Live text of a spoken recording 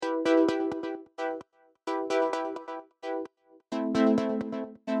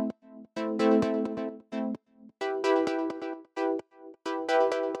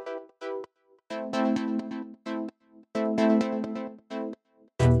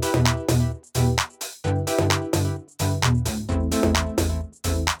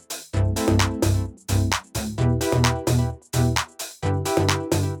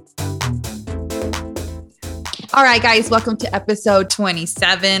All right, guys, welcome to episode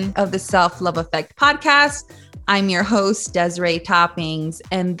 27 of the Self-Love Effect podcast. I'm your host, Desiree Toppings,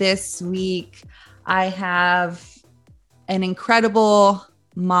 and this week I have an incredible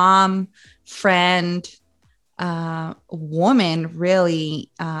mom, friend, woman,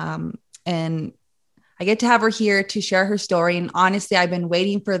 really, and I get to have her here to share her story. And honestly, I've been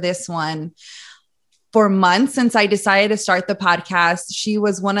waiting for this one for months since I decided to start the podcast. She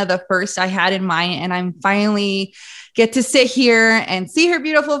was one of the first I had in mind, and I'm finally get to sit here and see her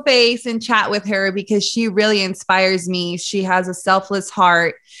beautiful face and chat with her because she really inspires me. She has a selfless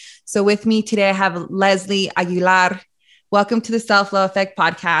heart. So with me today, I have Leslie Aguilar. Welcome to the Self-Love Effect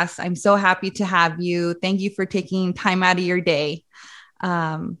podcast. I'm so happy to have you. Thank you for taking time out of your day.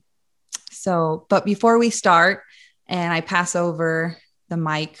 But before we start, and I pass over the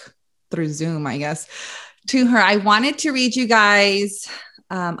mic through Zoom, I guess, to her, I wanted to read you guys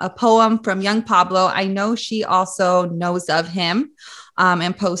a poem from young Pablo. I know she also knows of him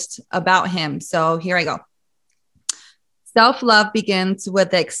and posts about him. So here I go. Self-love begins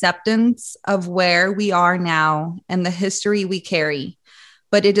with the acceptance of where we are now and the history we carry,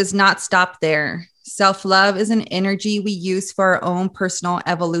 but it does not stop there. Self-love is an energy we use for our own personal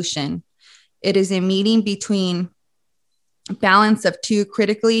evolution. It is a meeting between balance of two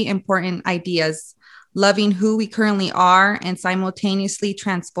critically important ideas, loving who we currently are and simultaneously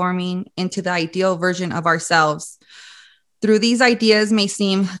transforming into the ideal version of ourselves. Though these ideas may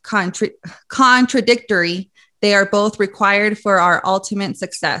seem contradictory, they are both required for our ultimate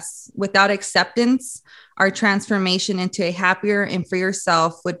success. Without acceptance, our transformation into a happier and freer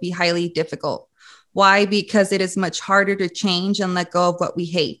self would be highly difficult. Why? Because it is much harder to change and let go of what we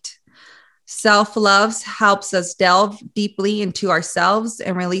hate. Self-love helps us delve deeply into ourselves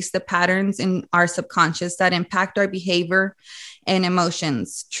and release the patterns in our subconscious that impact our behavior and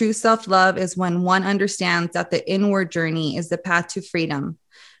emotions. True self-love is when one understands that the inward journey is the path to freedom,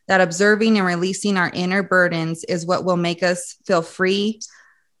 that observing and releasing our inner burdens is what will make us feel free,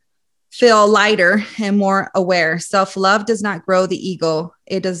 feel lighter, and more aware. Self-love does not grow the ego.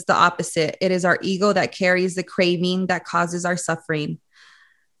 It does the opposite. It is our ego that carries the craving that causes our suffering.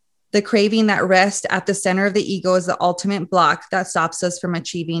 The craving that rests at the center of the ego is the ultimate block that stops us from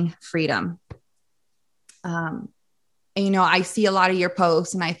achieving freedom. I see a lot of your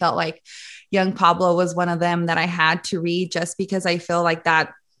posts, and I felt like young Pablo was one of them that I had to read just because I feel like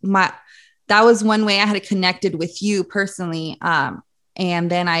that was one way I had connected with you personally. And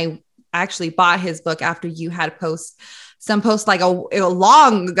then I actually bought his book after you had some post like a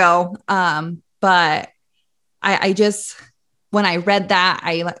long ago. But I just, when I read that,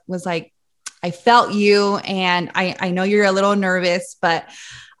 I was like, I felt you, and I know you're a little nervous, but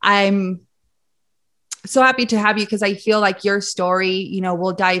I'm so happy to have you because I feel like your story,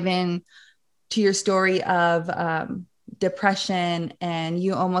 we'll dive in to your story of depression and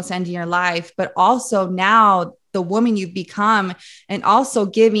you almost ending your life, but also now the woman you've become and also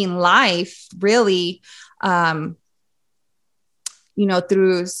giving life really, through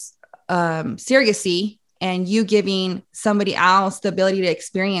surrogacy. And you giving somebody else the ability to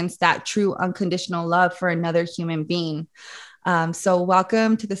experience that true unconditional love for another human being. So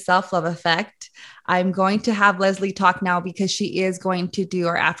welcome to the Self-Love Effect. I'm going to have Leslie talk now because she is going to do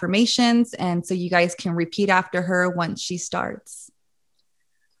our affirmations. And so you guys can repeat after her once she starts.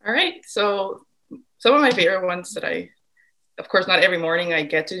 All right. So some of my favorite ones that of course, not every morning I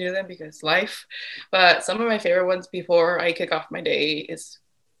get to do them because life, but some of my favorite ones before I kick off my day is,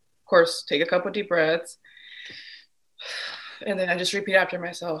 of course, take a couple deep breaths. And then I just repeat after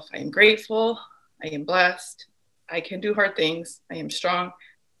myself. I am grateful. I am blessed. I can do hard things. I am strong,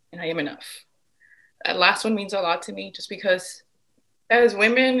 and I am enough. That last one means a lot to me just because as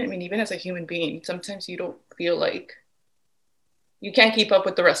women, even as a human being, sometimes you don't feel like you can't keep up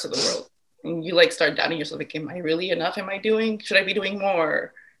with the rest of the world. And you start doubting yourself, like, am I really enough? Should I be doing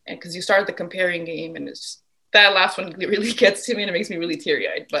more? And because you start the comparing game, and that last one really gets to me and it makes me really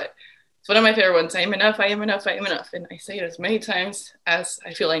teary-eyed. But it's one of my favorite ones. I am enough, I am enough, I am enough. And I say it as many times as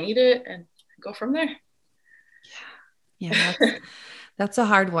I feel I need it and go from there. Yeah, that's a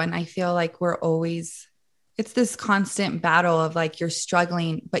hard one. I feel like it's this constant battle of like, you're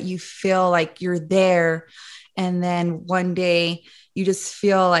struggling, but you feel like you're there. And then one day you just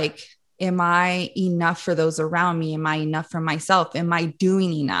feel like, am I enough for those around me? Am I enough for myself? Am I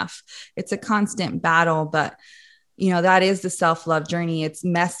doing enough? It's a constant battle, but that is the self-love journey. It's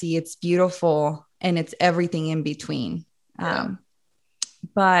messy, it's beautiful, and it's everything in between. Yeah.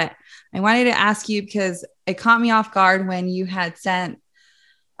 But I wanted to ask you because it caught me off guard when you had sent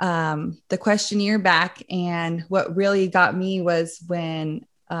the questionnaire back. And what really got me was when,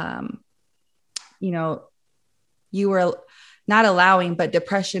 you were not allowing, but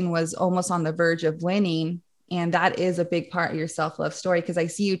depression was almost on the verge of winning. And that is a big part of your self-love story, because I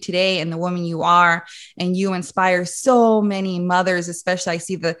see you today and the woman you are, and you inspire so many mothers, especially I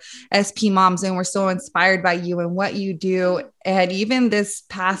see the SP moms, and we're so inspired by you and what you do. And even this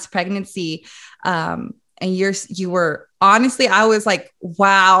past pregnancy, and you were honestly, I was like,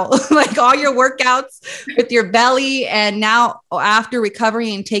 wow, like all your workouts with your belly. And now after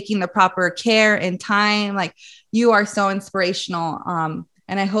recovery and taking the proper care and time, like you are so inspirational.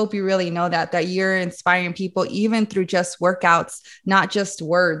 And I hope you really know that you're inspiring people, even through just workouts, not just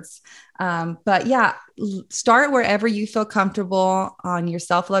words. But yeah, start wherever you feel comfortable on your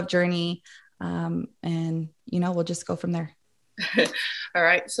self-love journey. And, we'll just go from there. All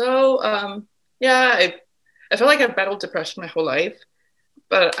right. So, yeah, I feel like I've battled depression my whole life,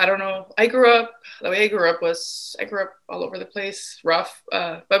 but I don't know. The way I grew up was, I grew up all over the place, rough.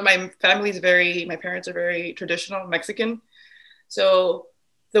 But my parents are very traditional Mexican. So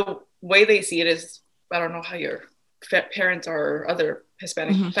the way they see it is, I don't know how your parents are, or other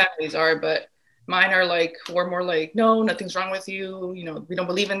Hispanic families are, but mine are like, we're more like, no, nothing's wrong with you. We don't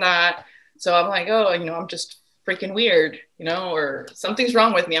believe in that. So I'm like, oh, I'm just freaking weird, or something's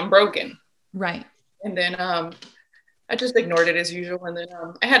wrong with me. I'm broken. Right. And then I just ignored it as usual. And then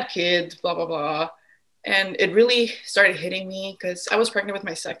I had kids, blah, blah, blah. And it really started hitting me because I was pregnant with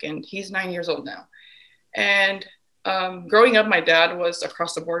my second. He's 9 years old now. And growing up, my dad was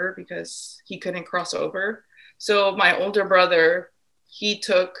across the border because he couldn't cross over. So my older brother, he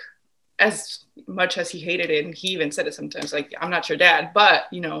took, as much as he hated it, and he even said it sometimes, like, I'm not your dad, but,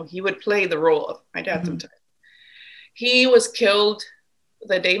 he would play the role of my dad sometimes. He was killed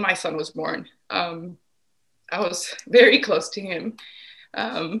the day my son was born. I was very close to him.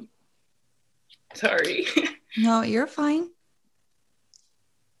 Sorry. No, you're fine.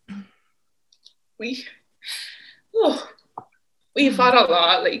 We fought a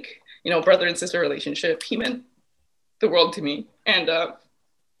lot, like, brother and sister relationship. He meant the world to me. And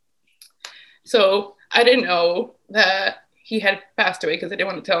so I didn't know that he had passed away because they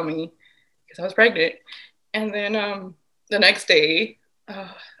didn't want to tell me because I was pregnant. And then the next day,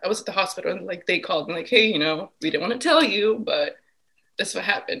 I was at the hospital and like they called me like, hey, we didn't want to tell you, but this is what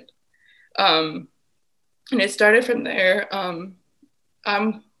happened. And it started from there. I'm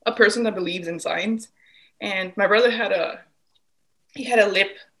a person that believes in signs, and my brother had a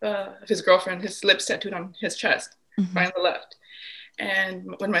lip of his girlfriend, his lips tattooed on his chest, right on the left.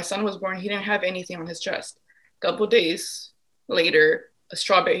 And when my son was born, he didn't have anything on his chest. A couple days later,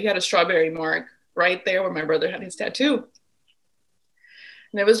 he had a strawberry mark right there where my brother had his tattoo.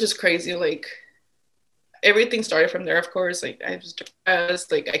 And it was just crazy. Like, everything started from there, of course. Like, I was depressed.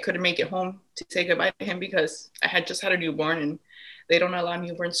 Like, I couldn't make it home to say goodbye to him because I had just had a newborn and they don't allow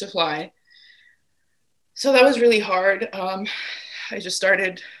newborns to fly. So that was really hard. I just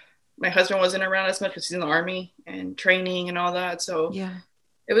started, my husband wasn't around as much because he's in the Army and training and all that. So yeah,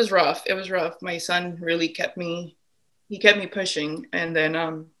 it was rough. It was rough. My son really kept me pushing. And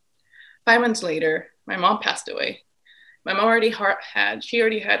then 5 months later, my mom passed away. My mom already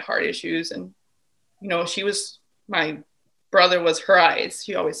had heart issues, and my brother was her eyes.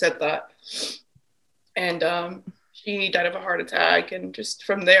 She always said that. And she died of a heart attack, and just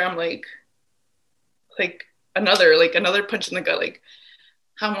from there I'm like another punch in the gut, like,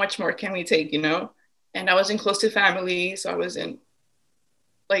 how much more can we take, And I wasn't close to family, so I wasn't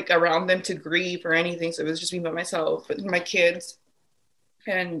like around them to grieve or anything, so it was just me by myself and my kids.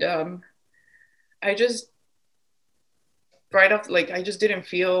 And I just right off, like, I just didn't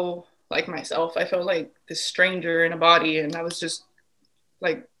feel like myself. I felt like this stranger in a body, and I was just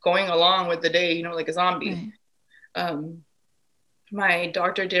like going along with the day, like a zombie. Right. My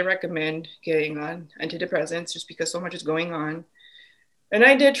doctor did recommend getting on antidepressants just because so much is going on. And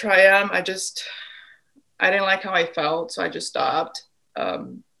I did try them. I didn't like how I felt, so I just stopped.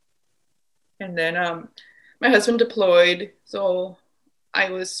 And then my husband deployed, so I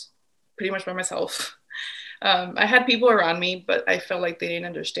was pretty much by myself. I had people around me, but I felt like they didn't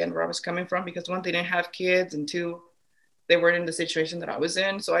understand where I was coming from because, one, they didn't have kids, and two, they weren't in the situation that I was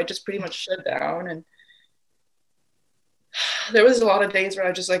in. So I just pretty much shut down. And there was a lot of days where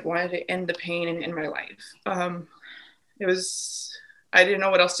I just like wanted to end the pain in my life. I didn't know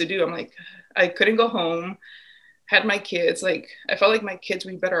what else to do. I'm like, I couldn't go home, had my kids. Like, I felt like my kids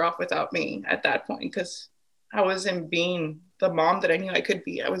would be better off without me at that point because I wasn't being the mom that I knew I could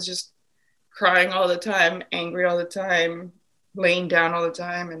be. I was just crying all the time, angry all the time, laying down all the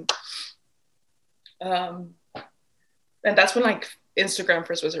time. And that's when like Instagram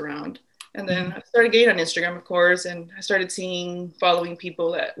first was around. And then I started getting on Instagram, of course, and I started following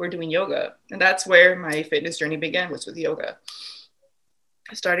people that were doing yoga. And that's where my fitness journey began, was with yoga.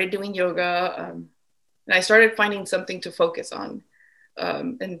 I started doing yoga, and I started finding something to focus on,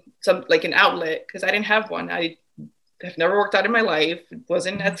 and some like an outlet, because I didn't have one. I have never worked out in my life,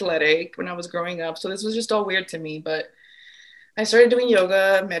 wasn't athletic when I was growing up. So this was just all weird to me. But I started doing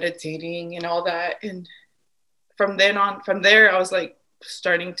yoga, meditating, and all that. And from there, I was like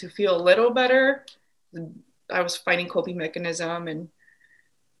starting to feel a little better. I was finding coping mechanism, and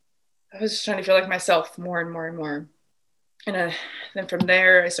I was just trying to feel like myself more and more and more. And then from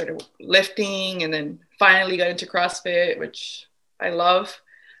there, I started lifting, and then finally got into CrossFit, which I love.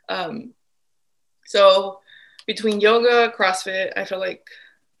 So between yoga, CrossFit, I feel like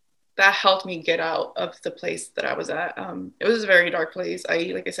that helped me get out of the place that I was at. It was a very dark place.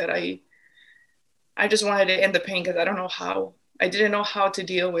 Like I said, I just wanted to end the pain, because I didn't know how to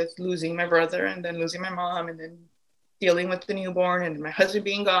deal with losing my brother, and then losing my mom, and then dealing with the newborn, and my husband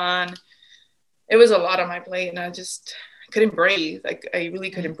being gone. It was a lot on my plate, and I couldn't breathe. Like, I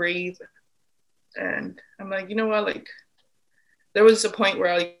really couldn't breathe. And I'm like, you know what? Like, there was a point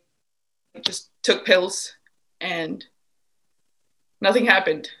where I just took pills and nothing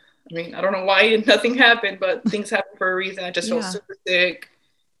happened. I mean, I don't know why nothing happened, but things happen for a reason. I just felt super sick.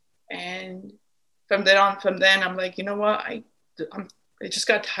 And from then, I'm like, you know what? I just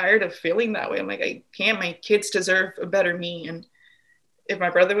got tired of feeling that way. I'm like, my kids deserve a better me. And if my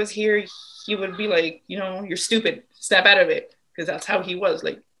brother was here, he would be like, you know, you're stupid, snap out of it. Because that's how he was,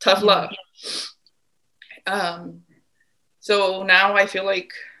 like, tough love. So now I feel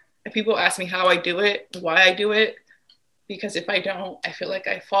like if people ask me how I do it, why I do it, because if I don't, I feel like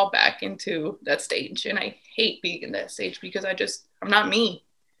I fall back into that stage, and I hate being in that stage, because I'm not me.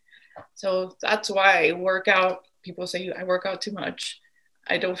 So that's why I work out. People say I work out too much.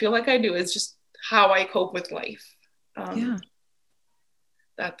 I don't feel like I do. It's just how I cope with life.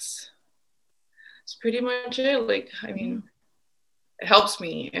 That's pretty much it. Like, I mean, it helps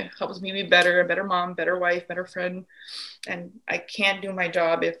me be better, a better mom, better wife, better friend. And I can't do my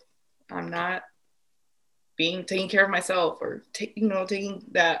job if I'm not taking care of myself, or taking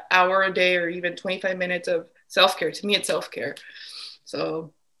that hour a day, or even 25 minutes of self-care. To me, it's self-care.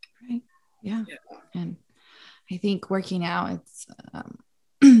 So right. Yeah. And I think working out,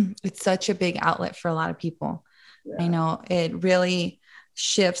 it's such a big outlet for a lot of people. I know it really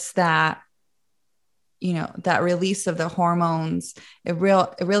shifts that, that release of the hormones. It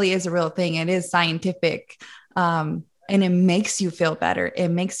really is a real thing. It is scientific. And it makes you feel better. It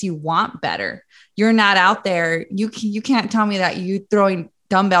makes you want better. You're not out there. You can't tell me that you throwing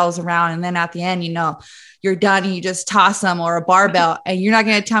dumbbells around, and then at the end, you're done and you just toss them, or a barbell, and you're not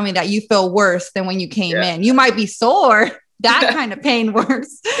going to tell me that you feel worse than when you came in. You might be sore. That kind of pain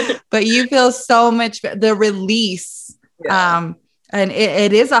works, but you feel so much better. The release. And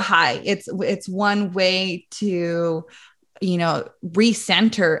it is a high. It's one way to,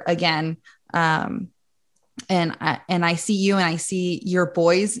 recenter again. And I see you, and I see your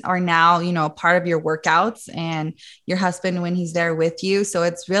boys are now, part of your workouts, and your husband when he's there with you. So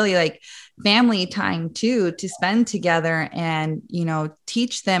it's really like family time too, to spend together, and,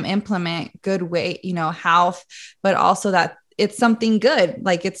 teach them, implement good way, health, but also that it's something good.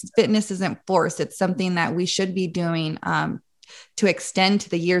 Like, fitness isn't forced. It's something that we should be doing, to extend to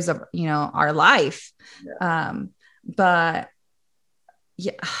the years of, our life. But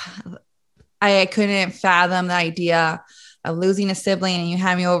yeah, I couldn't fathom the idea of losing a sibling, and you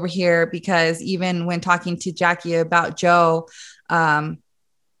have me over here, because even when talking to Jackie about Joe,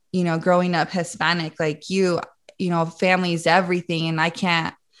 growing up Hispanic, like family is everything. And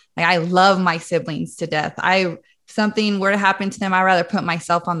I love my siblings to death. If something were to happen to them, I'd rather put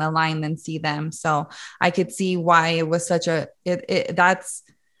myself on the line than see them. So I could see why it was that's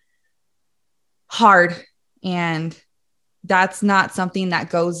hard. And that's not something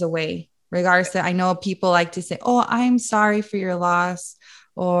that goes away. Regardless, I know people like to say, oh, I'm sorry for your loss,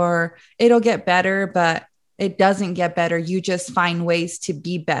 or it'll get better, but it doesn't get better. You just find ways to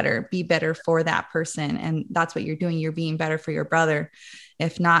be better for that person. And that's what you're doing. You're being better for your brother.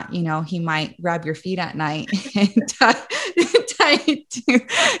 If not, he might grab your feet at night and tell you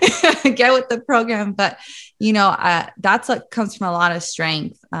to get with the program. But, that's what comes from a lot of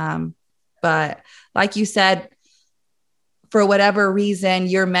strength. But like you said, for whatever reason,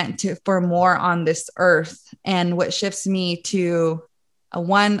 you're meant for more on this earth. And what shifts me to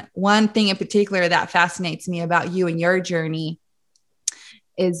one thing in particular that fascinates me about you and your journey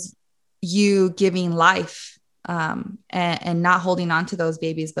is you giving life, and not holding on to those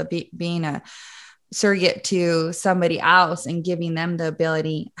babies, but being a surrogate to somebody else and giving them the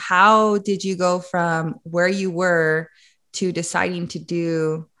ability. How did you go from where you were to deciding to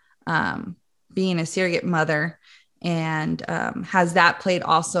do being a surrogate mother? And has that played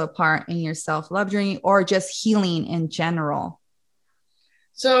also a part in your self-love journey or just healing in general?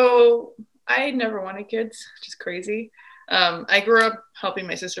 So I never wanted kids, which is crazy. I grew up helping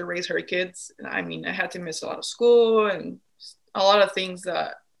my sister raise her kids. I mean, I had to miss a lot of school and a lot of things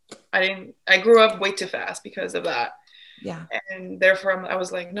that I grew up way too fast because of that. Yeah. And therefore I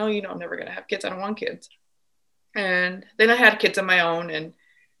was like, no, I'm never going to have kids. I don't want kids. And then I had kids of my own. And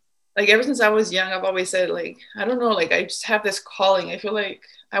like, ever since I was young, I've always said, like, I don't know, like, I just have this calling. I feel like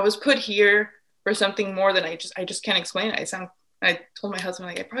I was put here for something more than I just can't explain it. I told my husband,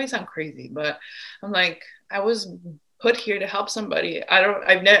 like, I probably sound crazy, but I'm like, I was put here to help somebody.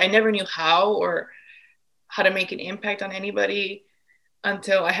 I never knew how or how to make an impact on anybody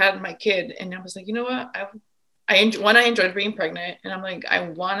until I had my kid. And I was like, you know what? I enjoyed being pregnant, and I'm like, I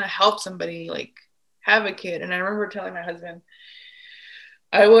want to help somebody like have a kid. And I remember telling my husband,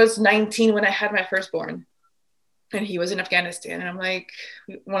 I was 19 when I had my firstborn, and he was in Afghanistan. And I'm like,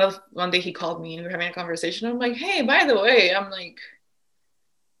 one day he called me and we were having a conversation. I'm like, hey, by the way,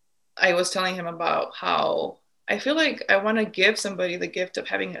 I was telling him about how I feel like I want to give somebody the gift of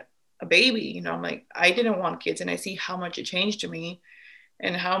having a baby. I'm like, I didn't want kids, and I see how much it changed to me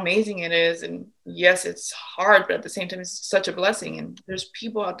and how amazing it is. And yes, it's hard, but at the same time, it's such a blessing. And there's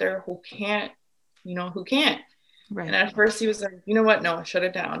people out there who can't, who can't. Right. And at first he was like, you know what? No, shut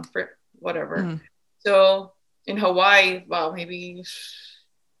it down for whatever. Mm. So in Hawaii, well, maybe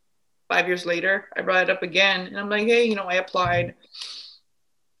 5 years later, I brought it up again. And I'm like, hey, I applied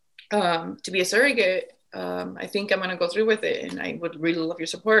to be a surrogate. I think I'm going to go through with it, and I would really love your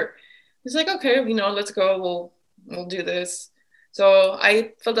support. He's like, okay, let's go. We'll do this. So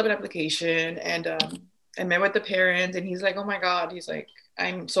I filled up an application, and I met with the parents, and he's like, oh my God, he's like,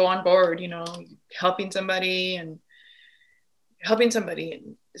 I'm so on board, helping somebody. And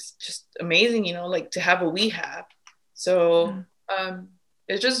it's just amazing, like to have what we have. So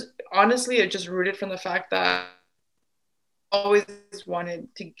it's just, honestly, it just rooted from the fact that I always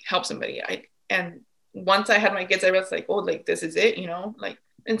wanted to help somebody. And once I had my kids, I was like, oh, like, this is it, like,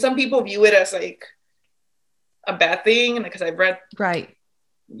 and some people view it as like a bad thing, because I've read, right,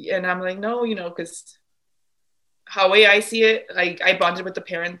 and I'm like, no, because how way I see it, I bonded with the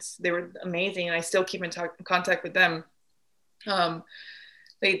parents. They were amazing, and I still keep in contact with them.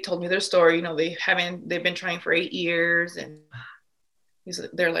 They told me their story. They've been trying for 8 years, and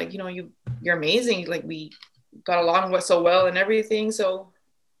they're like, you're amazing. Like, we got along so well and everything. So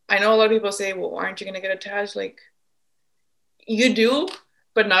I know a lot of people say, well, aren't you gonna get attached? Like, you do,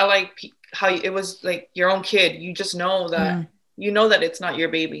 but not like how it was like your own kid. You just know that that it's not your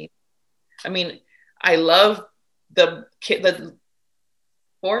baby. I mean, I love the kid, the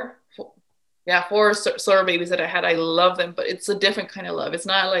four soror babies that I had. I love them, but it's a different kind of love. It's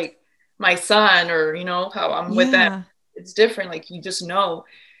not like my son, or how I'm with them. It's different. Like, you just know.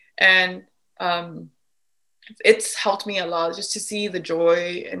 And it's helped me a lot just to see the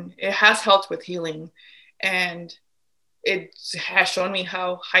joy, and it has helped with healing, and it has shown me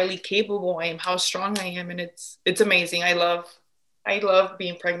how highly capable I am, how strong I am. And it's amazing. I love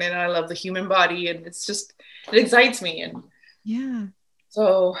being pregnant, and I love the human body, and it excites me. And yeah.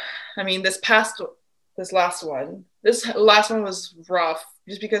 So, I mean, this last one was rough,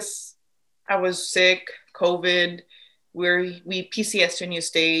 just because I was sick, COVID, we PCS to a new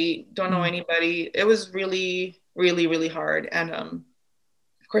state, don't know anybody. It was really, really, really hard. And of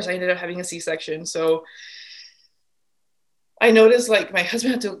course I ended up having a C-section. So I noticed, like, my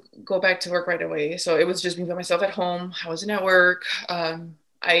husband had to go back to work right away. So it was just me by myself at home. I wasn't at work.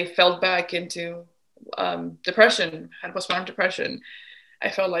 I fell back into depression, had postpartum depression. I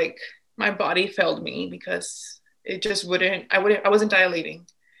felt like my body failed me because it just I wasn't dilating.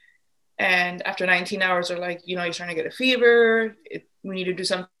 And after 19 hours, they're like, you're starting to get a fever. We need to do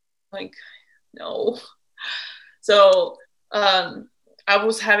something. Like, no. So I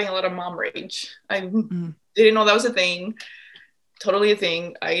was having a lot of mom rage. I didn't know that was a thing. Totally a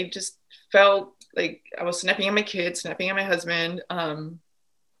thing. I just felt like I was snapping at my kids, snapping at my husband, and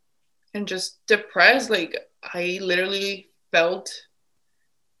just depressed. Like, I literally felt,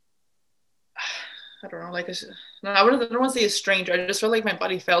 I don't know, like, I don't want to say a stranger. I just felt like my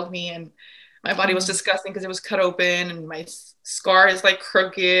body failed me, and my body was disgusting because it was cut open, and my scar is like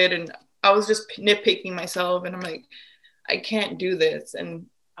crooked, and I was just nitpicking myself, and I'm like, I can't do this. And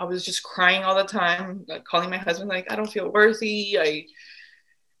I was just crying all the time, like calling my husband, like, I don't feel worthy.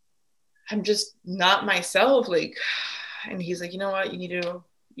 I'm just not myself. Like, and he's like, you know what? You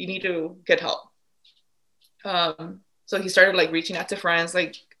need to get help. So he started like reaching out to friends,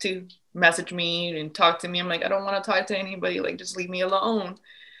 like to message me and talk to me. I'm like, I don't want to talk to anybody. Like, just leave me alone.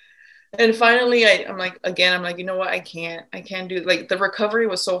 And finally, I'm like, again, I'm like, you know what? I can't do, like, the recovery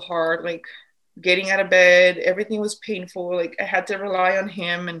was so hard. Like, getting out of bed, everything was painful. Like, I had to rely on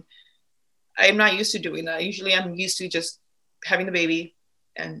him. And I'm not used to doing that. Usually I'm used to just having the baby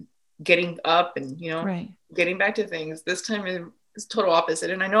and getting up and, Right. getting back to things. This time it's total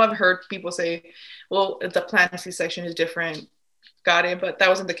opposite. And I know I've heard people say, well, the planned C-section is different. Got it. But that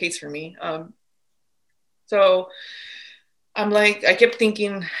wasn't the case for me. So I'm like, I kept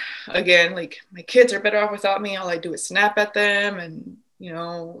thinking again, like, my kids are better off without me. All I do is snap at them. And,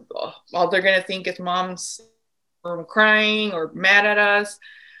 all they're going to think is mom's crying or mad at us.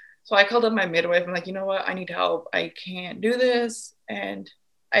 So I called up my midwife. I'm like, you know what? I need help. I can't do this. And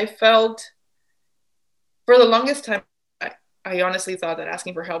I felt for the longest time, I honestly thought that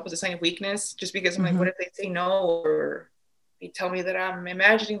asking for help was a sign of weakness, just because I'm like, what if they say no, or they tell me that I'm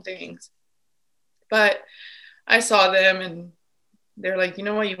imagining things? But I saw them and they're like, you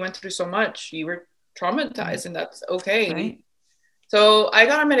know what? You went through so much. You were traumatized, and that's okay. Right. So I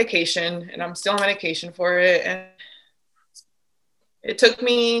got on medication, and I'm still on medication for it. And it took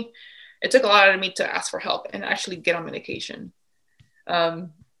a lot out of me to ask for help and actually get on medication.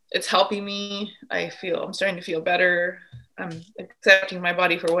 It's helping me. I'm starting to feel better. I'm accepting my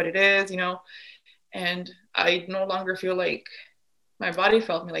body for what it is, and I no longer feel like my body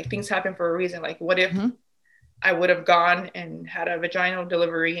felt me. Like, things happen for a reason. Like, what if I would have gone and had a vaginal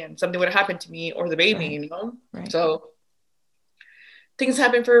delivery and something would have happened to me or the baby, Right. Right. So things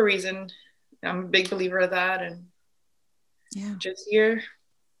happen for a reason. I'm a big believer of that. And just here,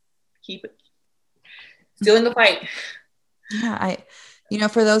 keep it still in the fight. Yeah.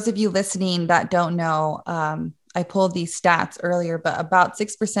 For those of you listening that don't know, I pulled these stats earlier, but about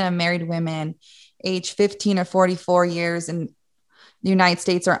 6% of married women age 15 or 44 years in the United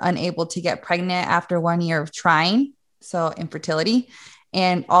States are unable to get pregnant after 1 year of trying. So infertility.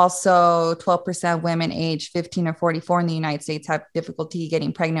 And also 12% of women age 15 or 44 in the United States have difficulty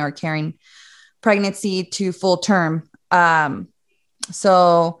getting pregnant or carrying pregnancy to full term.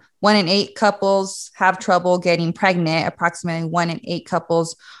 So 1 in 8 couples have trouble getting pregnant. Approximately 1 in 8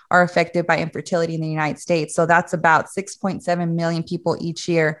 couples are affected by infertility in the United States. So that's about 6.7 million people each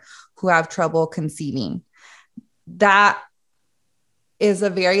year who have trouble conceiving. That is a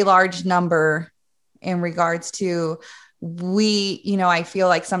very large number in regards to I feel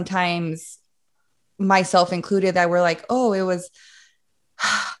like sometimes, myself included, that we're like, oh, it was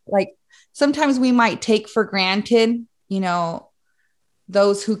like, sometimes we might take for granted,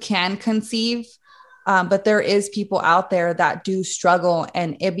 those who can conceive. But there is people out there that do struggle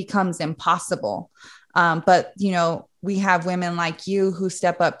and it becomes impossible. But, we have women like you who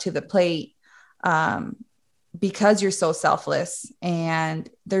step up to the plate because you're so selfless. And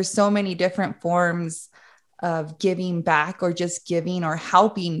there's so many different forms of giving back or just giving or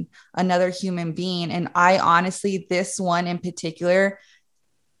helping another human being. And I honestly, this one in particular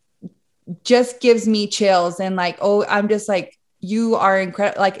just gives me chills and like, oh, I'm just like, you are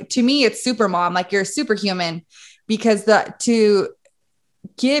incredible. Like, to me, it's super mom, like you're superhuman, because to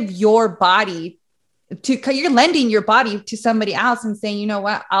give your body you're lending your body to somebody else and saying, you know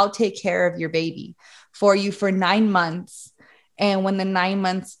what, I'll take care of your baby for you for 9 months. And when the 9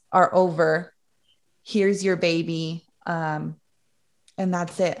 months are over, here's your baby. And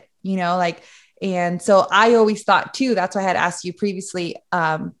that's it, and so I always thought too, that's why I had asked you previously,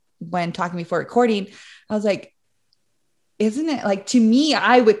 when talking before recording, I was like, isn't it like, to me,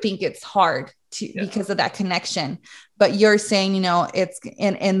 I would think it's hard because of that connection, but you're saying, it's,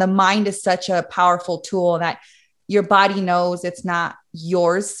 and the mind is such a powerful tool that your body knows it's not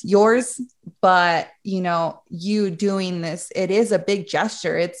yours, but you doing this, it is a big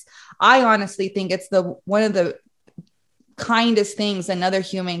gesture. I honestly think it's one of the kindest things another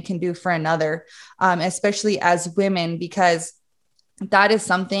human can do for another, especially as women, because that is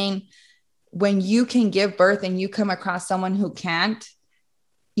something, when you can give birth and you come across someone who can't,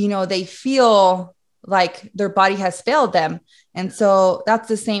 they feel like their body has failed them. And so that's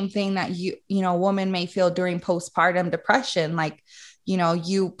the same thing that a woman may feel during postpartum depression. Like,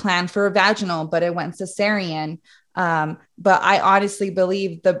 you planned for a vaginal, but it went cesarean. But I honestly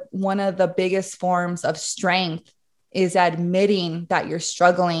believe one of the biggest forms of strength is admitting that you're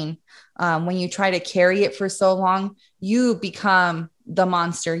struggling. When you try to carry it for so long, you become the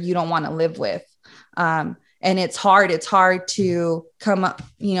monster you don't want to live with. And it's hard to come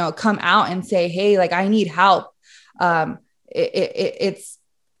out and say, hey, like, I need help. It's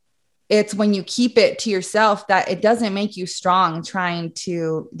it's when you keep it to yourself that it doesn't make you strong trying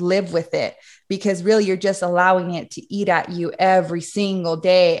to live with it, because really you're just allowing it to eat at you every single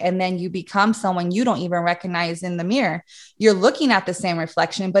day. And then you become someone you don't even recognize in the mirror. You're looking at the same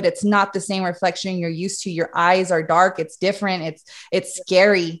reflection, but it's not the same reflection you're used to. Your eyes are dark. It's different. It's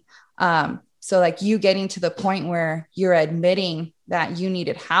scary. So like you getting to the point where you're admitting that you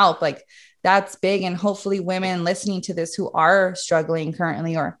needed help, like that's big. And hopefully women listening to this who are struggling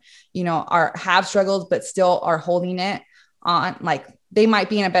currently, or, have struggled, but still are holding it on, like they might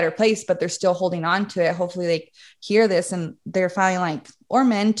be in a better place, but they're still holding on to it. Hopefully they hear this and they're feeling like, or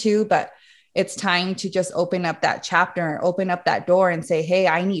men too, but it's time to just open up that chapter, open up that door and say, hey,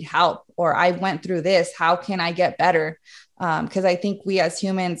 I need help, or I went through this. How can I get better? Because I think we as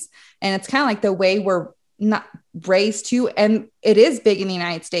humans, and it's kind of like the way we're not raised to, and it is big in the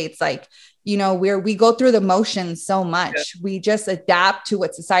United States, like, we go through the motions so much. We just adapt to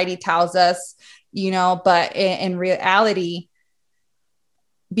what society tells us, but in reality,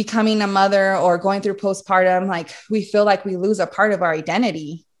 becoming a mother or going through postpartum, like we feel like we lose a part of our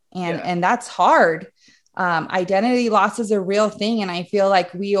identity, and that's hard. Identity loss is a real thing. And I feel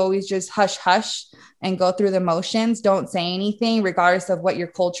like we always just hush and go through the motions, don't say anything, regardless of what your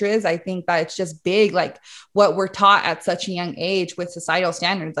culture is. I think that it's just big, like what we're taught at such a young age with societal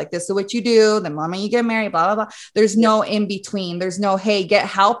standards, like this is what you do the moment you get married, blah, blah, blah. There's no in between. There's no, hey, get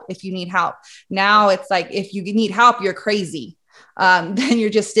help if you need help. Now it's like, if you need help, you're crazy. Then you're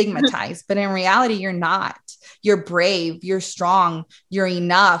just stigmatized. But in reality, you're not. You're brave, you're strong, you're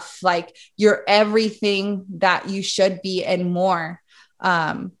enough. Like you're everything that you should be and more.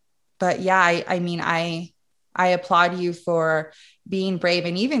 But yeah, I applaud you for being brave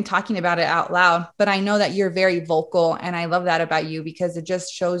and even talking about it out loud. But I know that you're very vocal, and I love that about you because it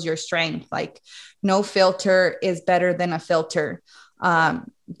just shows your strength. Like no filter is better than a filter.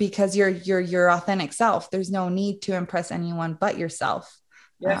 Because you're your authentic self. There's no need to impress anyone but yourself.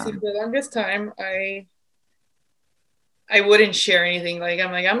 Yeah, see, for the longest time, I wouldn't share anything. Like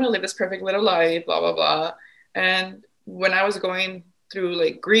I'm gonna live this perfect little life, blah blah blah. And when I was going through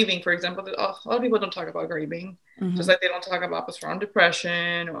like grieving, for example, a lot of people don't talk about grieving. Mm-hmm. Just like they don't talk about postpartum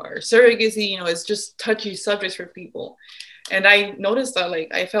depression or surrogacy. It's just touchy subjects for people. And I noticed that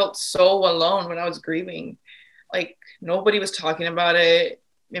like I felt so alone when I was grieving. Like nobody was talking about it.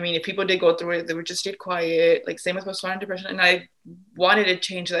 I mean, if people did go through it, they would just stay quiet. Like same with postpartum depression. And I wanted to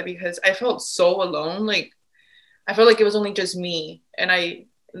change that because I felt so alone. Like I felt like it was only just me. And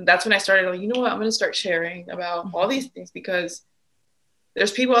that's when I started like, you know what, I'm going to start sharing about all these things, because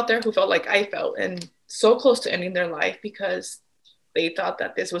there's people out there who felt like I felt and so close to ending their life because they thought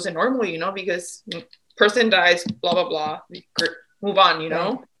that this wasn't normal, because person dies, blah, blah, blah, move on, Right.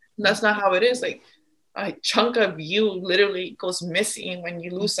 And that's not how it is. Like a chunk of you literally goes missing when you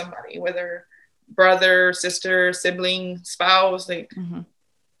lose somebody, whether brother, sister, sibling, spouse, like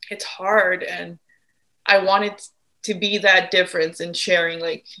it's hard. And I wanted to be that difference in sharing.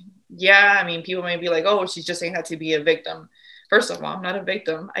 Like, yeah, I mean, people may be like, oh, she's just saying that to be a victim. First of all, I'm not a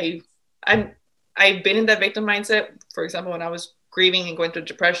victim. I've been in that victim mindset, for example, when I was grieving and going through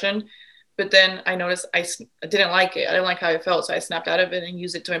depression, but then I noticed I didn't like it. I didn't like how I felt. So I snapped out of it and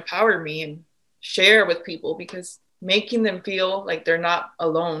used it to empower me and share with people, because making them feel like they're not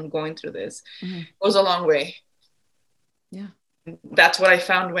alone going through this goes a long way. Yeah. That's what I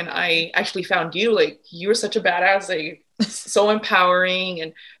found when I actually found you. Like you were such a badass, like so empowering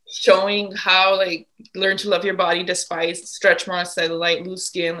and showing how like learn to love your body despite stretch marks, cellulite, loose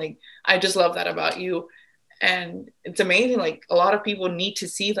skin. Like I just love that about you. And it's amazing. Like a lot of people need to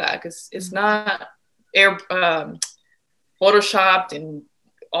see that, because it's not photoshopped and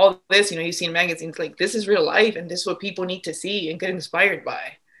all this, you see in magazines. Like this is real life, and this is what people need to see and get inspired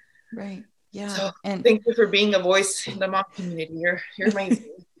by. Right. Yeah. So thank you for being a voice in the mom community. You're amazing.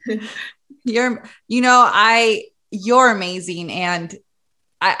 You're amazing. And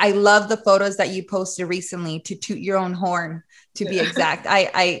I love the photos that you posted recently, to toot your own horn, to be exact.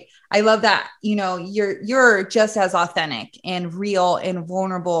 I love that, you're just as authentic and real and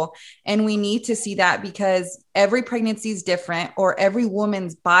vulnerable. And we need to see that, because every pregnancy is different, or every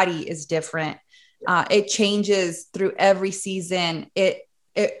woman's body is different. It changes through every season. It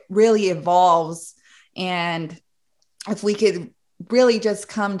really evolves. And if we could really just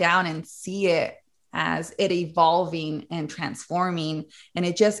come down and see it as it evolving and transforming, and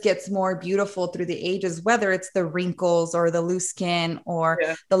it just gets more beautiful through the ages, whether it's the wrinkles or the loose skin or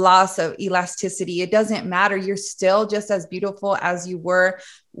the loss of elasticity, it doesn't matter. You're still just as beautiful as you were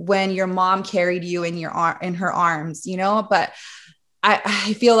when your mom carried you in her arms, but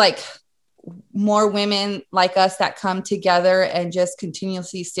I feel like more women like us that come together and just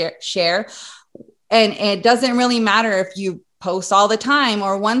continuously share. And it doesn't really matter if you post all the time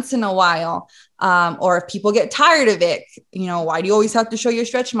or once in a while, or if people get tired of it. You know, why do you always have to show your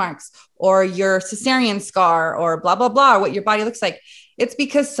stretch marks or your cesarean scar or blah, blah, blah, what your body looks like? It's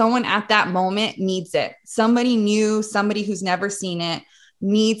because someone at that moment needs it. Somebody new, somebody who's never seen it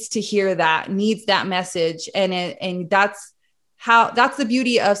needs to hear that, needs that message. And that's the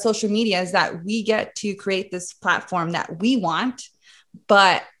beauty of social media, is that we get to create this platform that we want,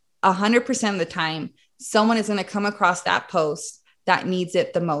 but 100% of the time, someone is going to come across that post that needs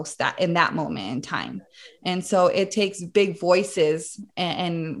it the most, that in that moment in time. And so it takes big voices,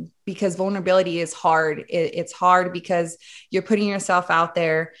 and because vulnerability is hard, it's hard because you're putting yourself out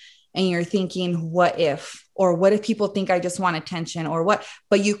there and you're thinking, what if, or what if people think I just want attention, or what,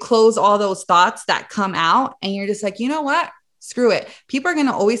 but you close all those thoughts that come out and you're just like, you know what, screw it. People are going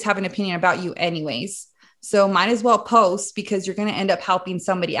to always have an opinion about you anyways. So might as well post, because you're going to end up helping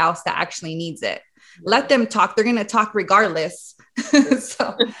somebody else that actually needs it. Let them talk. They're going to talk regardless.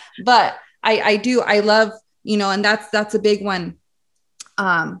 So, but I love, you know, and that's a big one.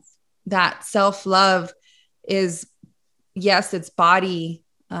 That self-love is, yes, it's body,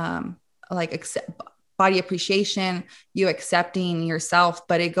 body appreciation, you accepting yourself,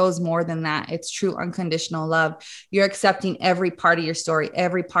 but it goes more than that. It's true unconditional love. You're accepting every part of your story,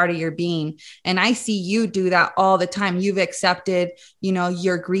 every part of your being. And I see you do that all the time. You've accepted, you know,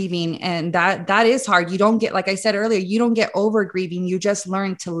 you're grieving, and that is hard. You don't get, like I said earlier, you don't get over grieving. You just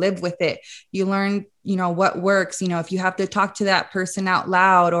learn to live with it. You learn, you know, what works, you know, if you have to talk to that person out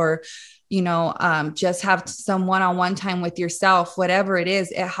loud, or, you know, just have some one-on-one time with yourself, whatever it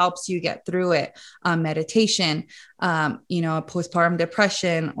is, it helps you get through it. Meditation, you know, postpartum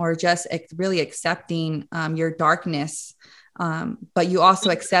depression, or just really accepting your darkness. But you also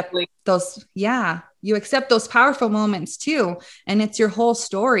accept those, you accept those powerful moments too. And it's your whole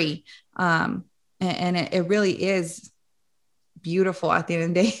story. And it really is beautiful at the end of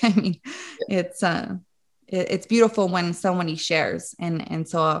the day. I mean, it's beautiful when somebody shares. And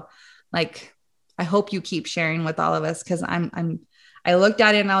so, like, I hope you keep sharing with all of us, because I looked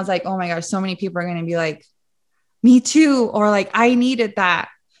at it and I was like, oh my gosh, so many people are going to be like, me too, or like, I needed that.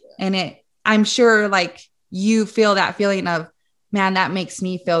 And I'm sure like you feel that feeling of, man, that makes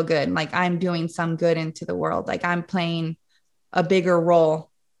me feel good. Like I'm doing some good into the world. Like I'm playing a bigger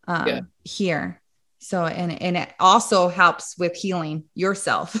role here. So, and it also helps with healing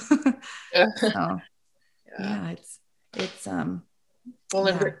yourself. So, it's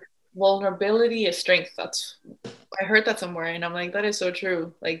vulnerability is strength. I heard that somewhere, and I'm like, that is so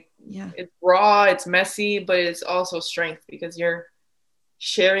true. Like, it's raw, it's messy, but it's also strength, because you're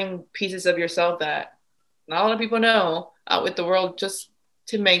sharing pieces of yourself that not a lot of people know out with the world, just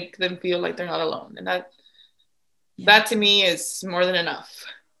to make them feel like they're not alone. And that to me is more than enough.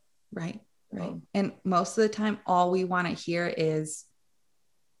 Right. And most of the time, all we want to hear is,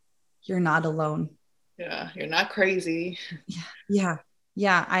 you're not alone. Yeah, you're not crazy. Yeah.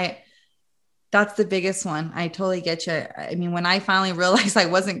 That's the biggest one. I totally get you. I mean, when I finally realized I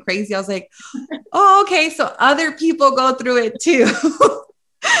wasn't crazy, I was like, oh, okay. So other people go through it too.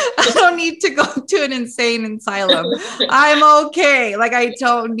 I don't need to go to an insane asylum. I'm okay. Like I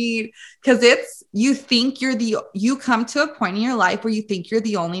don't need, because you think you come to a point in your life where you think you're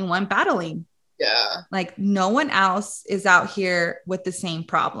the only one battling. Yeah. Like no one else is out here with the same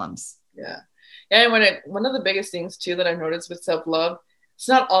problems. Yeah. And one of the biggest things too that I've noticed with self-love, it's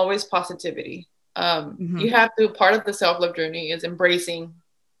not always positivity. You have to, part of the self-love journey is embracing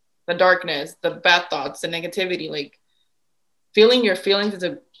the darkness, the bad thoughts, the negativity. Like feeling your feelings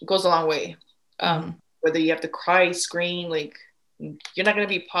goes a long way. Whether you have to cry, scream, like you're not going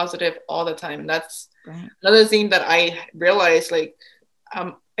to be positive all the time. And that's another thing that I realized. Like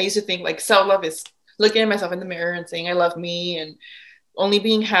I used to think like self-love is looking at myself in the mirror and saying I love me and only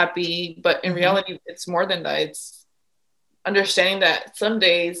being happy, but in reality it's more than that. It's understanding that some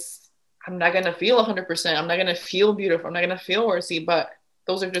days I'm not going to feel 100%. I'm not going to feel beautiful. I'm not going to feel worthy, but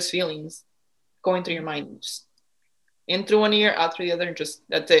those are just feelings going through your mind. Just in through one ear, out through the other. Just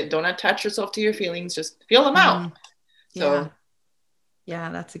that's it. Don't attach yourself to your feelings. Just feel them out. So yeah,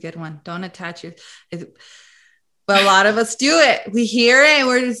 that's a good one. Don't attach your. But a lot of us do it. We hear it and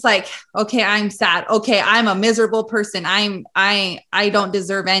we're just like, okay, I'm sad. Okay, I'm a miserable person. I don't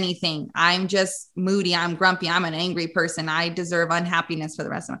deserve anything. I'm just moody. I'm grumpy. I'm an angry person. I deserve unhappiness for the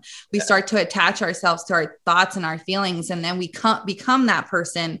rest of my. We start to attach ourselves to our thoughts and our feelings, and then we can't become that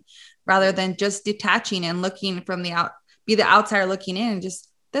person rather than just detaching and looking from be the outsider looking in and just,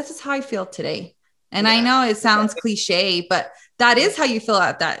 this is how I feel today. And I know it sounds cliche, but that is how you feel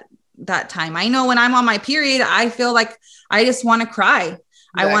at that that time. I know when I'm on my period, I feel like I just want to cry. Exactly.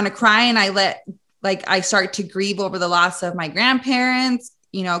 I want to cry, and I start to grieve over the loss of my grandparents,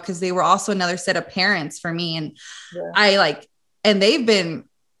 you know, because they were also another set of parents for me. And and they've been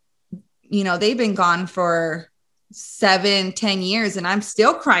gone for 7-10 years, and I'm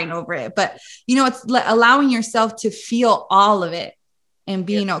still crying over it. But, you know, it's allowing yourself to feel all of it and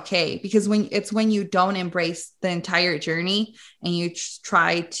being okay, because when you don't embrace the entire journey and you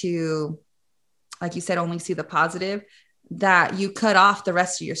try to, like you said, only see the positive, that you cut off the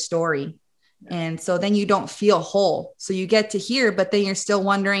rest of your story. And so then you don't feel whole. So you get to here, but then you're still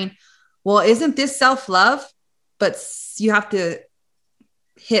wondering, well, isn't this self-love? But you have to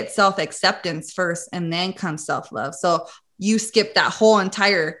hit self-acceptance first, and then comes self-love. So you skip that whole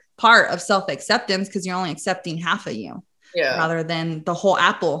entire part of self-acceptance because you're only accepting half of you, rather than the whole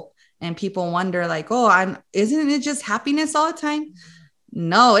apple. And people wonder like, oh, isn't it just happiness all the time?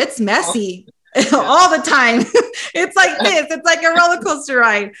 No, it's messy. All the time. It's like this. It's like a roller coaster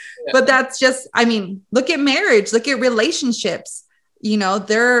ride. But that's just, I mean, look at marriage, look at relationships. You know,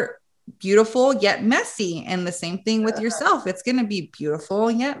 they're beautiful yet messy. And the same thing with yourself. It's going to be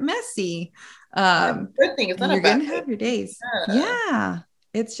beautiful yet messy. Good thing. It's not you're going to have your days. Yeah.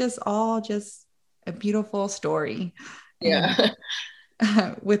 It's just all just a beautiful story. Yeah.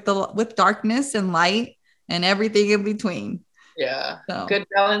 And, with darkness and light and everything in between. Yeah. So, good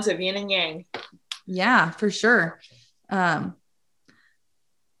balance of yin and yang. Yeah, for sure. So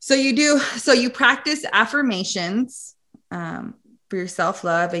you practice affirmations for your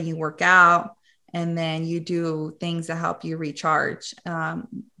self-love, and you work out, and then you do things that help you recharge.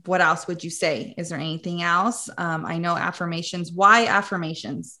 What else would you say? Is there anything else? I know affirmations. Why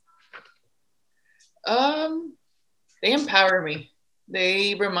affirmations? They empower me.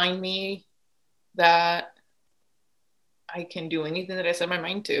 They remind me that I can do anything that I set my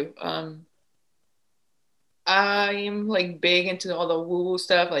mind to. I'm like big into all the woo-woo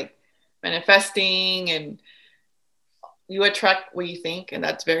stuff, like manifesting, and you attract what you think, and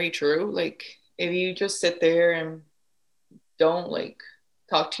that's very true. Like if you just sit there and don't like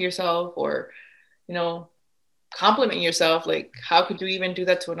talk to yourself or, you know, compliment yourself, like how could you even do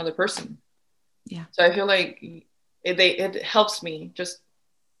that to another person? Yeah. So I feel like it helps me just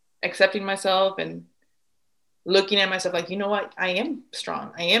accepting myself and looking at myself like, you know what, I am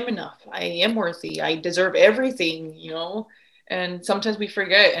strong, I am enough, I am worthy, I deserve everything, you know. And sometimes we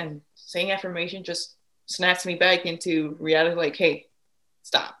forget, and saying affirmation just snaps me back into reality, like, hey,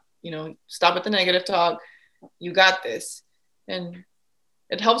 stop, you know, stop with the negative talk, you got this. And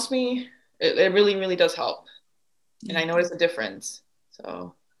it helps me. It really, really does help. And I notice a difference.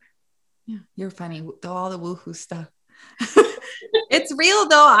 So yeah, you're funny, all the woohoo stuff. It's real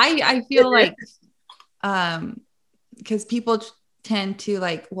though. I feel like because people tend to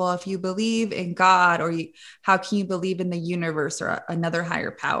like, well, if you believe in God, or how can you believe in the universe or another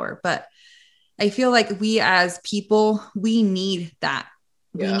higher power? But I feel like we as people, we need that.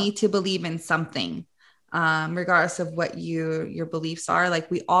 We need to believe in something, regardless of what your beliefs are. Like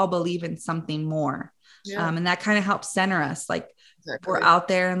we all believe in something more. And that kind of helps center us. Like we're out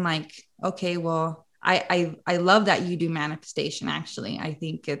there and like, okay, well, I love that you do manifestation. Actually, I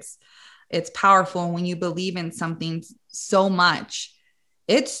think it's powerful when you believe in something so much.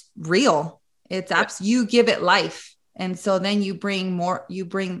 It's real. It's you give it life. And so then you bring,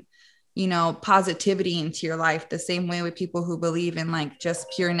 you know, positivity into your life, the same way with people who believe in like just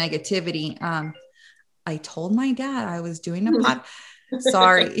pure negativity. I told my dad I was doing a pod.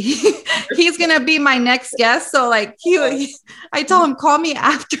 Sorry. He's going to be my next guest. So like I told him, call me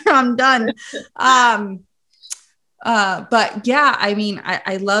after I'm done. But yeah, I mean,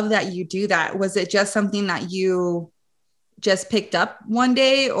 I love that you do that. Was it just something that you just picked up one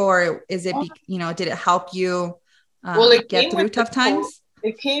day, or is it, you know, did it help you get through tough times?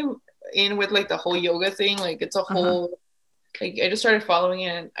 It came in with like the whole yoga thing. Like it's a whole, like I just started following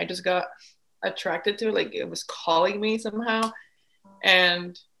it, and I just got attracted to it. Like it was calling me somehow.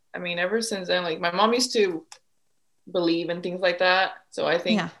 And I mean, ever since then, like my mom used to believe in things like that. So I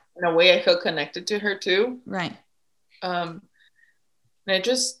think in a way I feel connected to her too. Right. And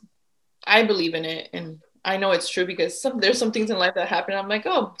I believe in it, and I know it's true because there's some things in life that happen. I'm like,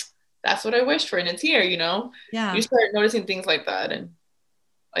 oh, that's what I wished for, and it's here, you know. Yeah. You start noticing things like that, and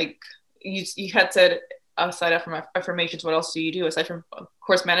like you had said, aside from affirmations, what else do you do aside from, of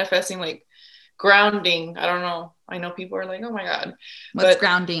course, manifesting? Like grounding. I don't know. I know people are like, oh my god, what's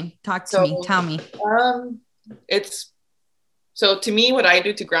grounding? Talk to me. Tell me. It's so to me, what I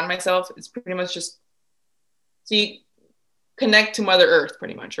do to ground myself is pretty much just connect to Mother Earth,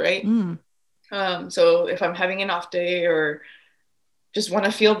 pretty much, right? So if I'm having an off day, or just want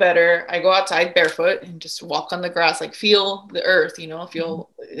to feel better, I go outside barefoot and just walk on the grass, like feel the earth, you know, feel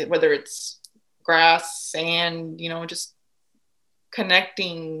whether it's grass, sand, you know, just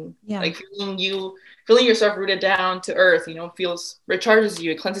connecting, like feeling yourself rooted down to earth, you know, feels, recharges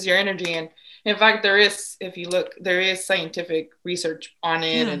you, it cleanses your energy. And in fact, there is, if you look, there is scientific research on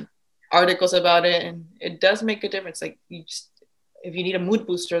it and articles about it, and it does make a difference. Like, you just, if you need a mood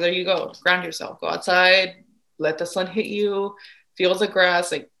booster, there you go, ground yourself, go outside, let the sun hit you, feel the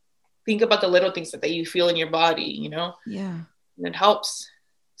grass, like think about the little things that you feel in your body, you know. And it helps.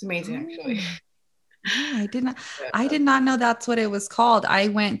 It's amazing. Actually. Oh, I did not know that's what it was called. I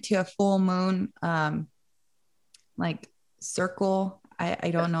went to a full moon like circle.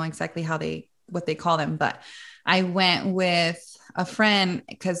 I don't know exactly what they call them, but I went with a friend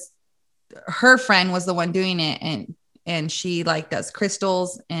because her friend was the one doing it, and she like does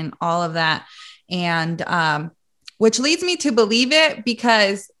crystals and all of that. And which leads me to believe it,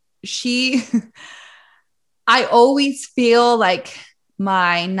 because I always feel like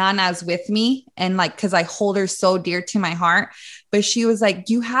my nana's with me, and like, cause I hold her so dear to my heart. But she was like,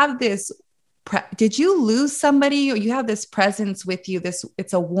 you have this, did you lose somebody, or you have this presence with you?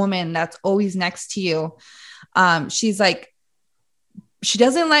 It's a woman that's always next to you. She's like, she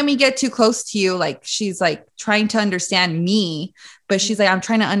doesn't let me get too close to you. Like, she's like trying to understand me, but she's like, I'm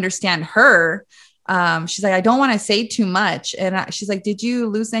trying to understand her. She's like, I don't want to say too much. And she's like, did you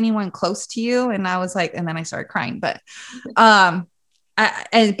lose anyone close to you? And I was like, and then I started crying, but,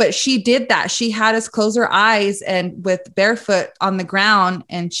 but she did that. She had us close our eyes and with barefoot on the ground.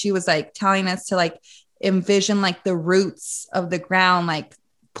 And she was like telling us to like envision like the roots of the ground, like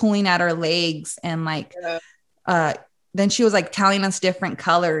pulling at our legs, and like, then she was like telling us different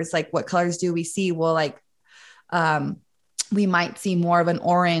colors, like what colors do we see? Well, like, we might see more of an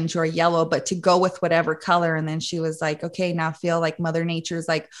orange or a yellow, but to go with whatever color. And then she was like, okay, now feel like Mother Nature's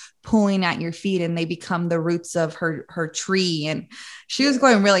like pulling at your feet, and they become the roots of her tree. And she was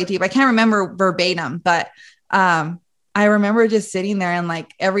going really deep. I can't remember verbatim, but, I remember just sitting there, and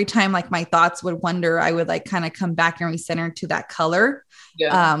like every time like my thoughts would wander, I would like kind of come back and recenter to that color.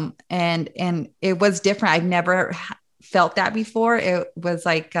 And it was different. I've never felt that before. It was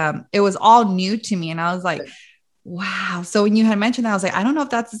like, it was all new to me. And I was like, wow. So when you had mentioned that, I was like, I don't know if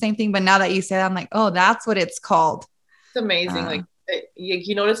that's the same thing, but now that you say that, I'm like, oh, that's what it's called. It's amazing. Like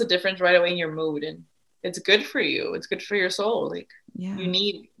you notice a difference right away in your mood, and it's good for you. It's good for your soul. Like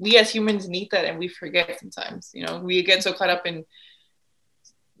we as humans need that, and we forget sometimes, you know, we get so caught up in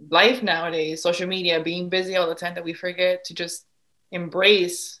life nowadays, social media, being busy all the time, that we forget to just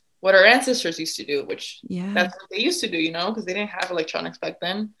embrace what our ancestors used to do, which that's what they used to do, you know, because they didn't have electronics back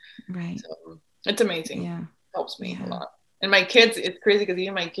then. Right. So it's amazing. Helps me a lot. And my kids, it's crazy because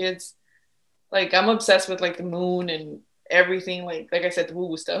even my kids, like, I'm obsessed with like the moon and everything, like I said, the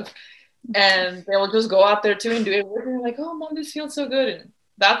woo-woo stuff. And they'll just go out there too and do it. We're like, oh, mom, this feels so good. And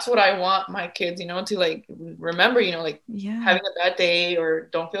that's what I want my kids, you know, to like remember, you know, like having a bad day or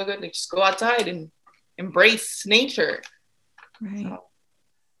don't feel good, like just go outside and embrace nature. Right. So.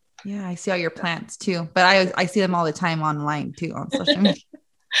 Yeah, I see all your plants too, but I see them all the time online too on social media.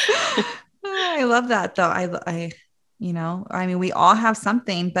 I love that though. I, you know, I mean, we all have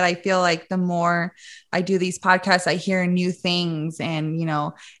something, but I feel like the more I do these podcasts, I hear new things, and, you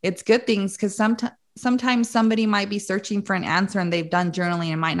know, it's good things, because sometimes somebody might be searching for an answer, and they've done journaling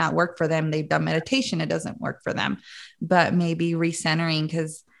and it might not work for them. They've done meditation, it doesn't work for them, but maybe recentering,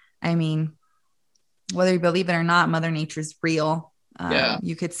 because I mean, whether you believe it or not, Mother Nature's real.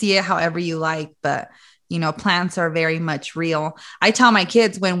 You could see it however you like, but you know, plants are very much real. I tell my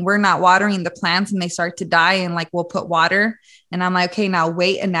kids, when we're not watering the plants and they start to die, and like, we'll put water, and I'm like, okay, now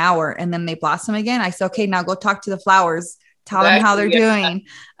wait an hour, and then they blossom again. I say, okay, now go talk to the flowers, tell them how they're doing.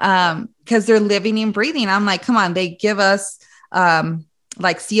 Cause they're living and breathing. I'm like, come on, they give us,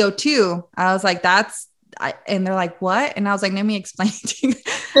 like CO2. I was like, and they're like, what? And I was like, let me explain to you.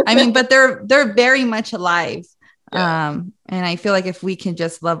 I mean, but they're very much alive. And I feel like if we can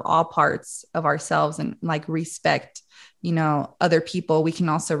just love all parts of ourselves and like respect, you know, other people, we can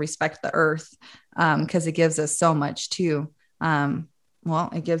also respect the earth, because it gives us so much too. Well,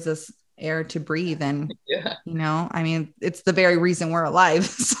 it gives us air to breathe, and you know, I mean, it's the very reason we're alive.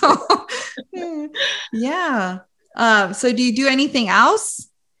 So yeah. So do you do anything else?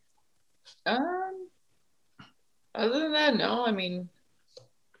 Other than that, no. I mean,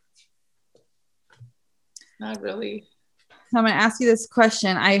 not really. I'm going to ask you this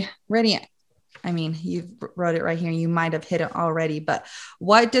question. I mean, you wrote it right here. You might have hit it already, but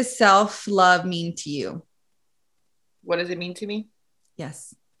what does self-love mean to you? What does it mean to me?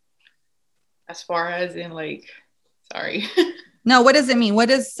 Yes. As far as in like Sorry. No, what does it mean? What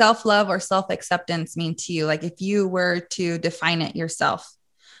does self-love or self-acceptance mean to you? Like if you were to define it yourself,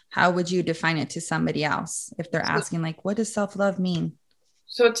 how would you define it to somebody else if they're asking, like, what does self-love mean?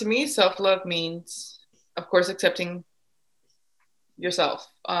 So to me, self-love means, of course, accepting yourself.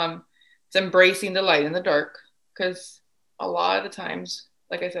 It's embracing the light in the dark, because a lot of the times,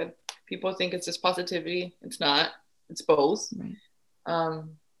 like I said, people think it's just positivity. It's not. It's both. Right.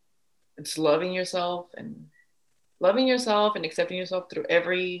 It's loving yourself and accepting yourself through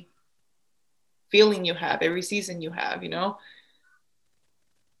every feeling you have, every season you have,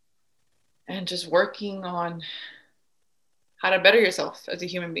 and just working on how to better yourself as a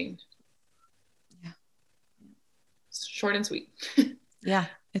human being. Yeah. It's short and sweet. Yeah,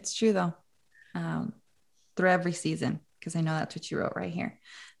 it's true though. Through every season, because I know that's what you wrote right here.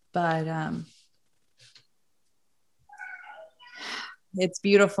 But it's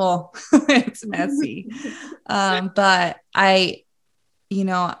beautiful. It's messy. But I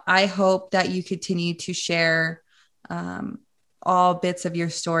hope that you continue to share all bits of your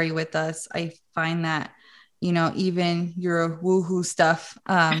story with us. I find that, even your woohoo stuff,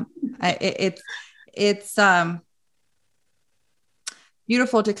 it's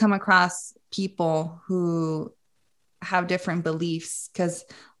beautiful to come across people who have different beliefs, because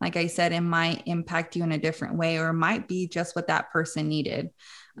like I said, it might impact you in a different way, or it might be just what that person needed.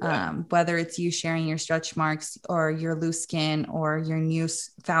 Yeah. Whether it's you sharing your stretch marks or your loose skin or your new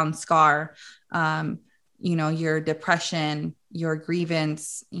found scar, your depression, your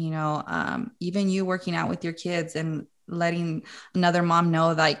grievance, even you working out with your kids and letting another mom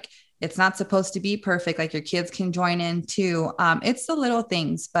know, like, it's not supposed to be perfect. Like your kids can join in too. It's the little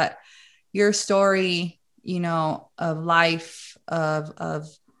things, but your story, of life, of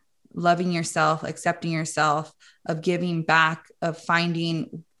loving yourself, accepting yourself, of giving back, of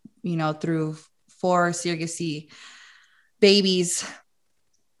finding, through 4 surrogacy babies,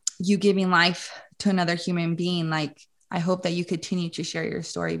 you giving life to another human being. Like, I hope that you continue to share your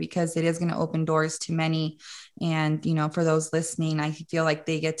story, because it is going to open doors to many. And, for those listening, I feel like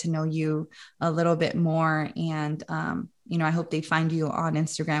they get to know you a little bit more. And, I hope they find you on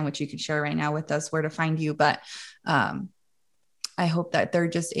Instagram, which you can share right now with us where to find you. But I hope that they're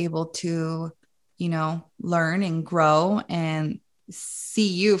just able to, learn and grow and see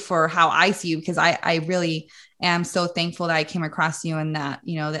you for how I see you, because I really am so thankful that I came across you, and that,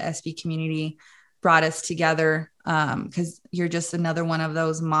 the SB community brought us together, because you're just another one of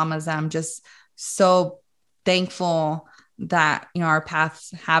those mamas that I'm just so thankful that, our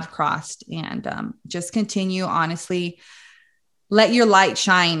paths have crossed. And just continue, honestly, let your light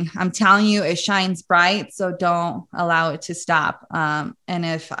shine. I'm telling you, it shines bright, so don't allow it to stop. And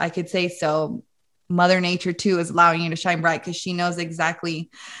if I could say so, Mother Nature too is allowing you to shine bright, because she knows exactly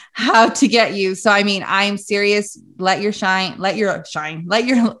how to get you. So, I mean, I'm serious. Let your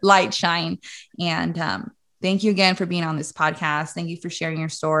light shine. And thank you again for being on this podcast. Thank you for sharing your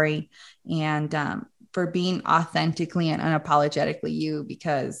story, and for being authentically and unapologetically you,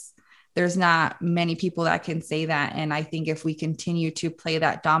 because there's not many people that can say that. And I think if we continue to play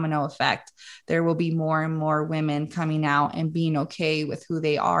that domino effect, there will be more and more women coming out and being okay with who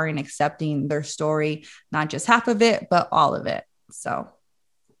they are and accepting their story, not just half of it, but all of it. So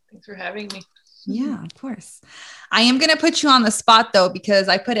thanks for having me. Yeah, of course. I am going to put you on the spot though, because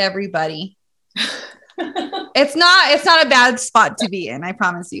I put everybody. It's not a bad spot to be in, I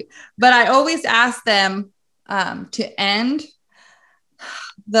promise you. But I always ask them to end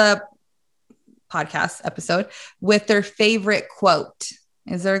the podcast episode with their favorite quote.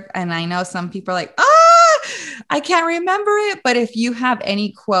 Is there? And I know some people are like, I can't remember it. But if you have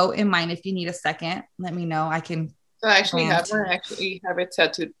any quote in mind, if you need a second, let me know. I can. So I actually have one. I actually have it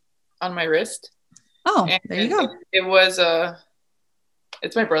tattooed on my wrist. Oh, and there you go. It was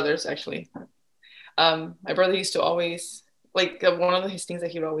it's my brother's actually. My brother used to always, like, one of his things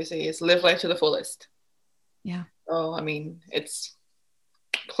that he would always say is live life to the fullest. Yeah. So I mean, it's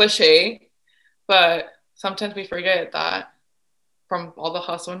cliche, but sometimes we forget that from all the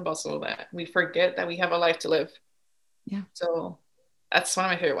hustle and bustle, that we forget that we have a life to live. Yeah. So that's one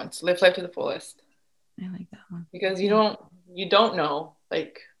of my favorite ones. Live life to the fullest. I like that one. Because you don't know,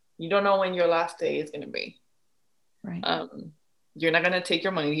 like, you don't know when your last day is going to be. Right. You're not going to take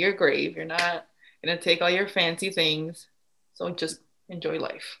your money to your grave. You're not going to take all your fancy things. So just enjoy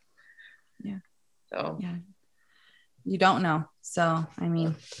life. Yeah. So yeah. You don't know. So, I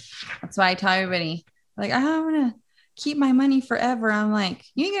mean, that's why I tell everybody, like, I'm going to keep my money forever. I'm like,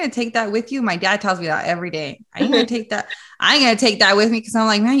 you ain't going to take that with you. My dad tells me that every day. I ain't going to take that. I ain't going to take that with me. Cause I'm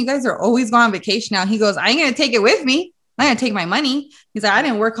like, man, you guys are always going on vacation now. He goes, I ain't going to take it with me. I'm going to take my money. He's like, I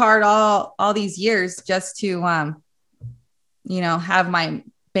didn't work hard all these years just to have my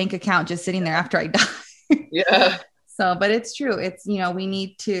bank account just sitting there after I die. Yeah. So, but it's true. It's, we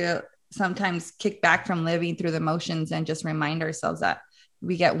need to sometimes kick back from living through the motions and just remind ourselves that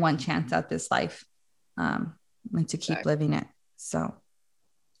we get one chance at this life, and to keep living it. So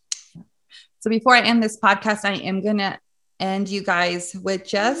before I end this podcast, I am going to end you guys with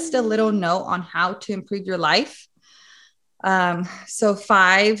just a little note on how to improve your life. So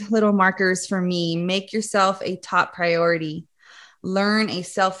 5 little markers for me: make yourself a top priority, learn a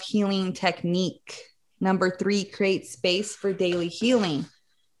self-healing technique. Number 3, create space for daily healing.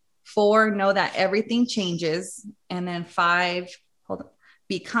 4, know that everything changes. And then 5,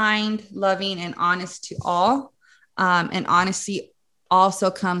 be kind, loving, and honest to all. And honesty also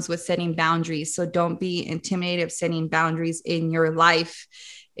comes with setting boundaries. So don't be intimidated of setting boundaries in your life.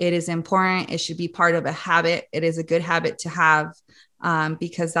 It is important. It should be part of a habit. It is a good habit to have,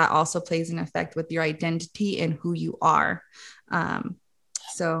 because that also plays an effect with your identity and who you are.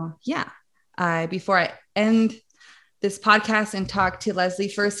 So yeah, before I end this podcast and talk to Leslie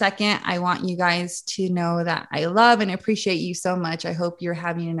for a second, I want you guys to know that I love and appreciate you so much. I hope you're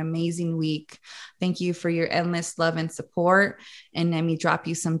having an amazing week. Thank you for your endless love and support. And let me drop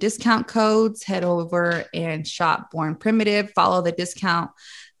you some discount codes. Head over and shop Born Primitive. Follow the discount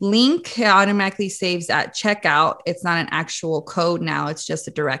link. It automatically saves at checkout. It's not an actual code now. It's just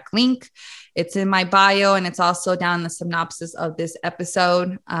a direct link. It's in my bio, and it's also down in the synopsis of this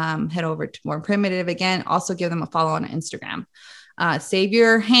episode. Head over to Born Primitive again. Also give them a follow on Instagram. Save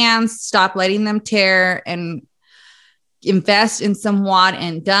your hands, stop letting them tear, and invest in some wad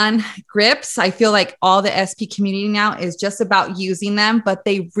and done grips. I feel like all the SP community now is just about using them, but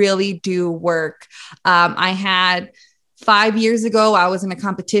they really do work. I had 5 years ago, I was in a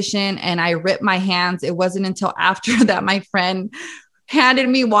competition and I ripped my hands. It wasn't until after that my friend handed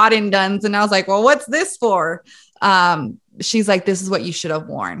me wad and duns, and I was like, well, what's this for? She's like, this is what you should have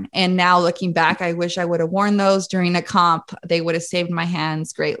worn. And now looking back, I wish I would have worn those during a comp. They would have saved my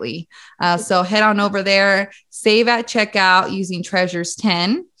hands greatly. So head on over there, save at checkout using Treasures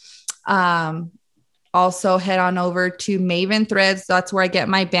 10. Also head on over to Maven Threads. That's where I get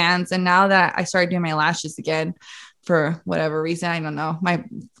my bands. And now that I started doing my lashes again, for whatever reason, I don't know,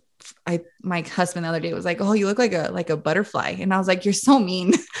 my husband the other day was like, oh, you look like a butterfly. And I was like, you're so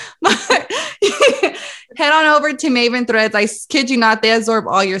mean. Head on over to Maven Threads. I kid you not, they absorb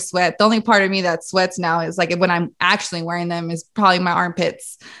all your sweat. The only part of me that sweats now is like when I'm actually wearing them is probably my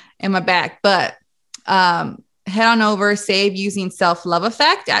armpits and my back. But head on over, save using Self-Love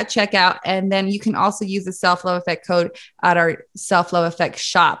Effect at checkout. And then you can also use the Self-Love Effect code at our Self-Love Effect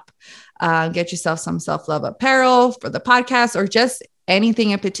shop. Get yourself some self-love apparel for the podcast, or just anything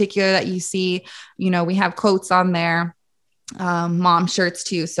in particular that you see. We have quotes on there, mom shirts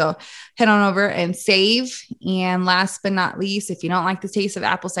too. So head on over and save. And last but not least, if you don't like the taste of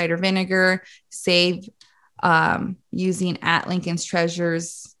apple cider vinegar, save using at Lincoln's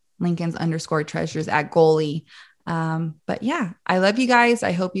 _treasures at goalie. But yeah, I love you guys.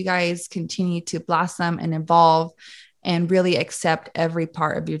 I hope you guys continue to blossom and evolve and really accept every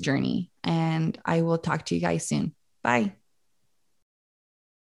part of your journey. And I will talk to you guys soon. Bye.